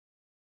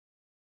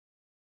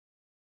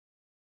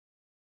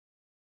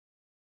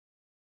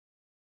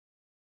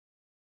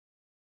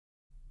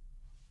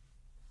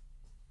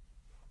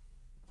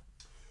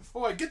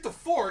Oh, I get the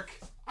fork.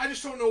 I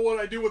just don't know what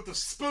I do with the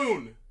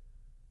spoon.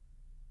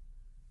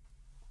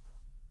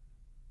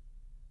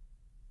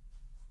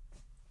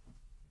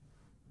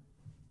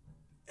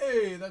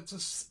 Hey, that's a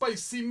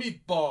spicy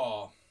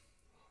meatball.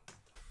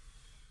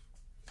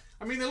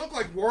 I mean, they look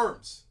like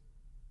worms.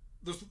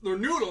 They're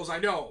noodles, I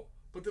know,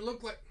 but they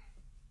look like...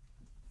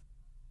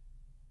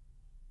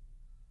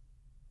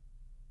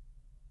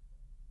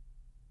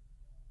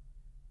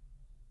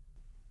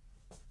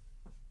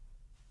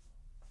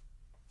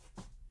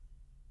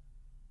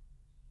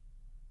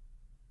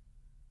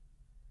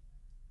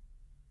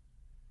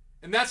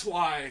 And that's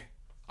why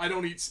I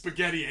don't eat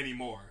spaghetti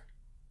anymore.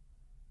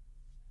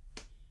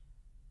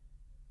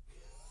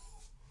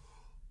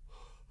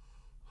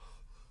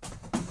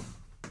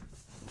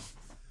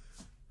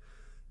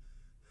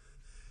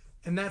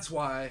 And that's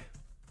why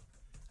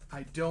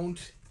I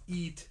don't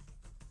eat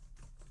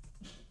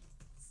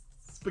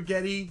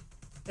spaghetti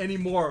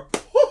anymore.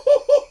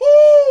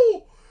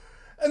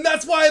 And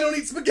that's why I don't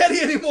eat spaghetti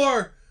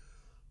anymore.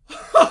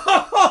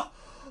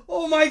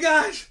 Oh my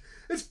gosh.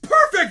 It's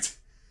perfect.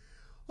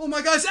 Oh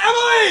my gosh.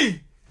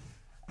 Emily!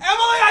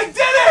 Emily, I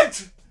did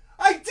it!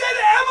 I did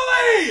it,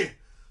 Emily!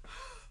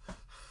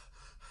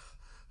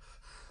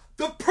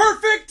 The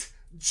perfect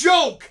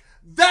joke.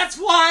 That's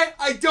why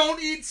I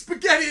don't eat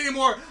spaghetti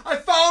anymore. I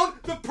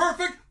found the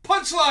perfect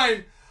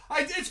punchline.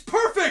 It's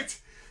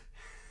perfect.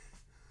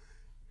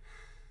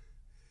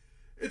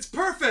 It's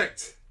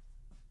perfect.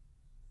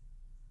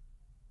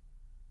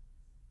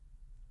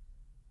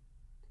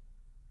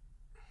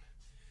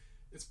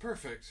 It's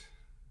perfect.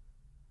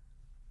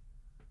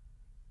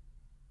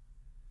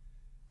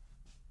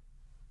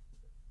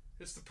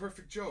 It's the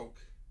perfect joke.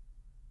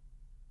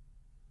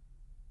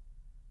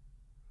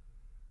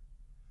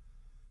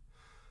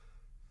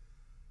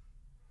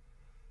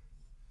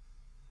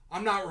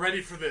 I'm not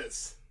ready for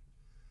this.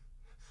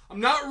 I'm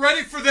not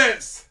ready for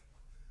this.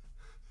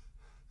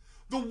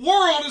 The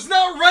world is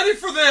not ready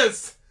for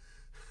this.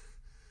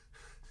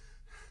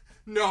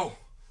 No.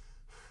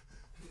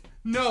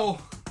 No.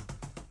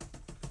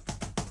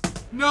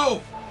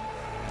 No.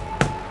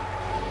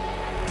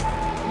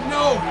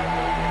 No.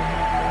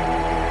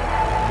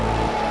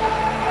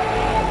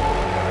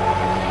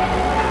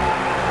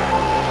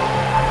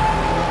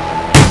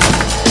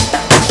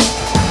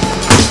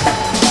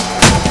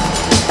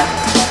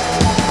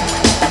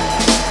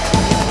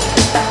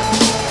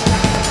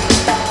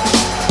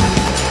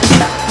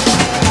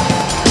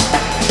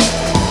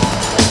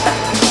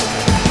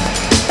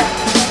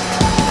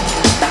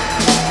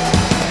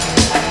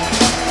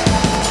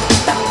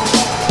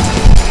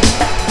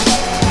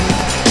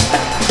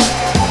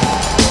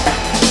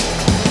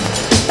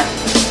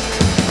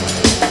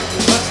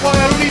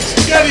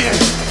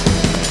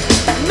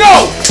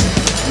 No!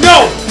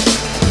 No!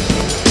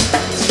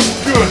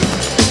 Good.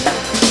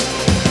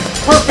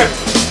 Perfect.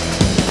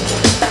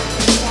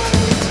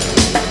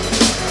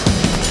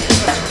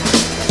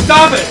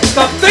 Stop it!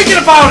 Stop thinking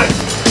about it!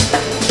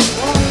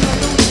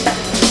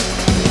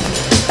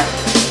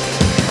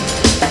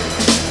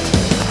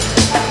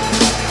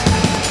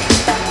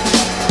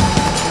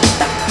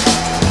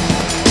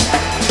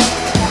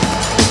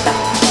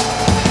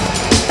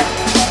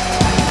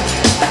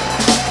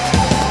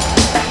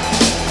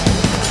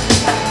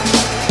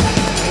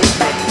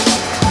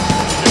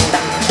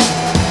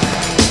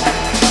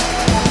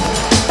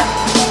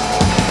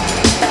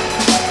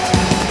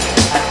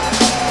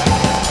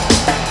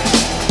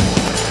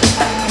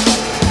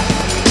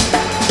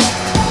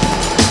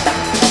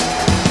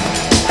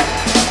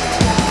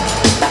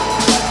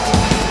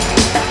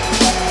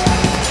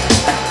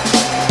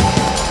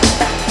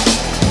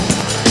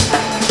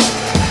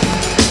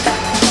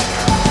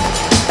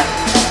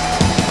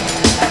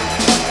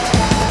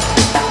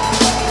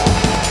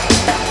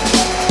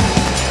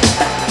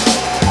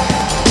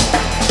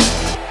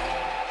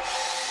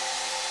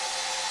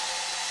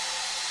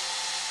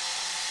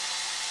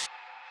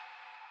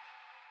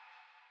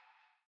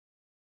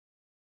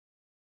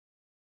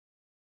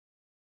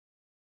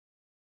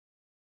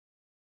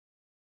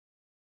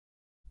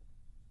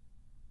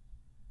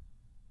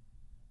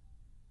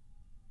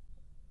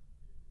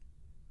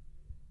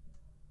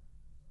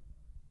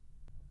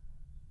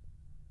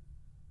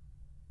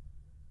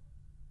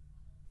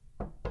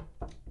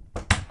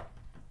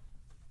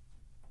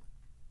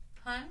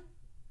 Hun,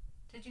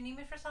 did you need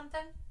me for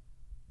something?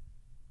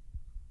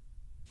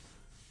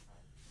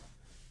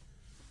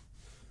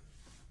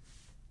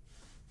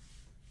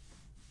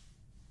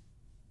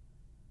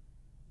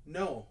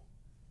 No.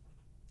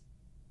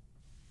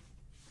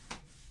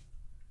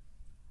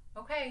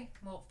 Okay,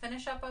 we'll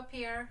finish up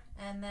here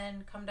and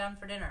then come down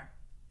for dinner.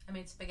 I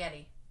made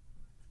spaghetti.